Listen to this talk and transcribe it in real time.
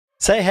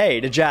Say hey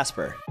to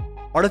Jasper.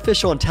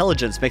 Artificial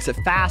intelligence makes it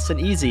fast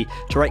and easy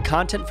to write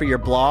content for your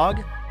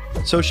blog,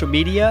 social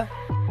media,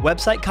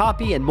 website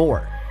copy, and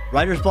more.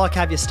 Writer's block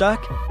have you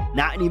stuck?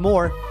 Not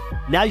anymore.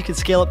 Now you can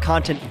scale up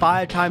content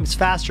 5 times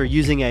faster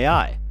using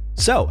AI.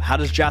 So, how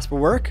does Jasper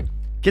work?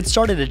 Get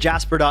started at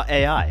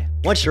jasper.ai.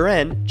 Once you're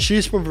in,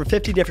 choose from over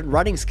 50 different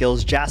writing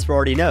skills Jasper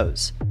already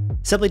knows.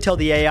 Simply tell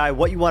the AI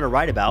what you want to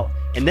write about,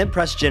 and then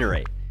press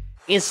generate.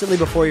 Instantly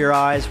before your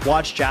eyes,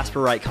 watch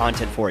Jasper write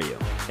content for you.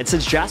 And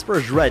since Jasper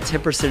has read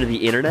 10% of the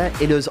internet,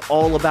 it knows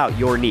all about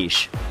your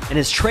niche and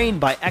is trained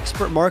by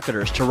expert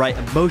marketers to write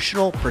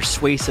emotional,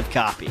 persuasive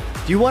copy.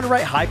 Do you want to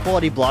write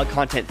high-quality blog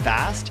content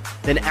fast?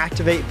 Then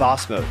activate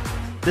Boss Mode.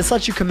 This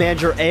lets you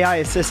command your AI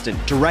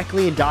assistant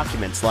directly in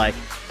documents like,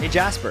 "Hey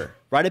Jasper,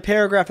 write a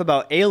paragraph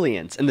about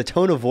aliens in the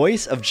tone of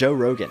voice of Joe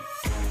Rogan."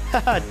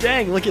 Haha,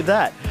 dang, look at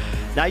that.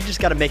 Now you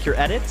just gotta make your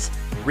edits,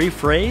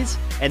 rephrase,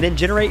 and then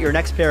generate your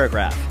next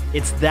paragraph.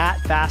 It's that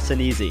fast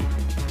and easy.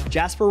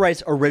 Jasper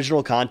writes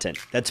original content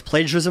that's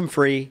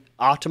plagiarism-free,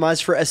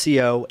 optimized for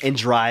SEO, and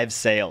drives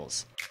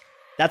sales.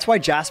 That's why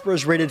Jasper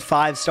is rated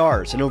 5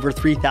 stars and over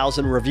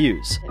 3,000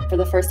 reviews. For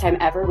the first time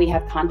ever, we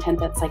have content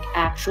that's like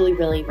actually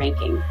really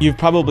ranking. You've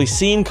probably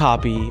seen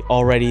copy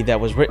already that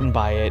was written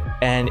by it,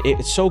 and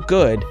it's so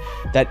good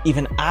that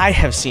even I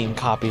have seen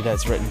copy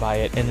that's written by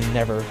it and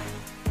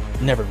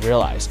never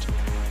realized.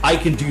 I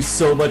can do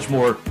so much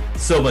more,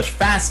 so much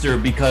faster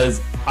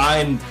because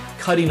I'm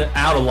cutting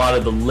out a lot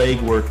of the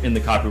legwork in the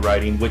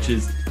copywriting, which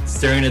is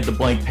staring at the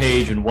blank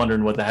page and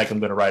wondering what the heck I'm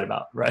going to write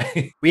about,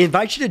 right? We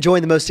invite you to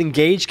join the most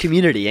engaged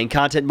community in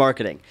content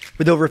marketing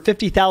with over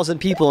 50,000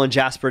 people in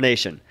Jasper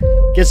Nation.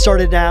 Get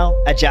started now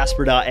at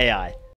jasper.ai.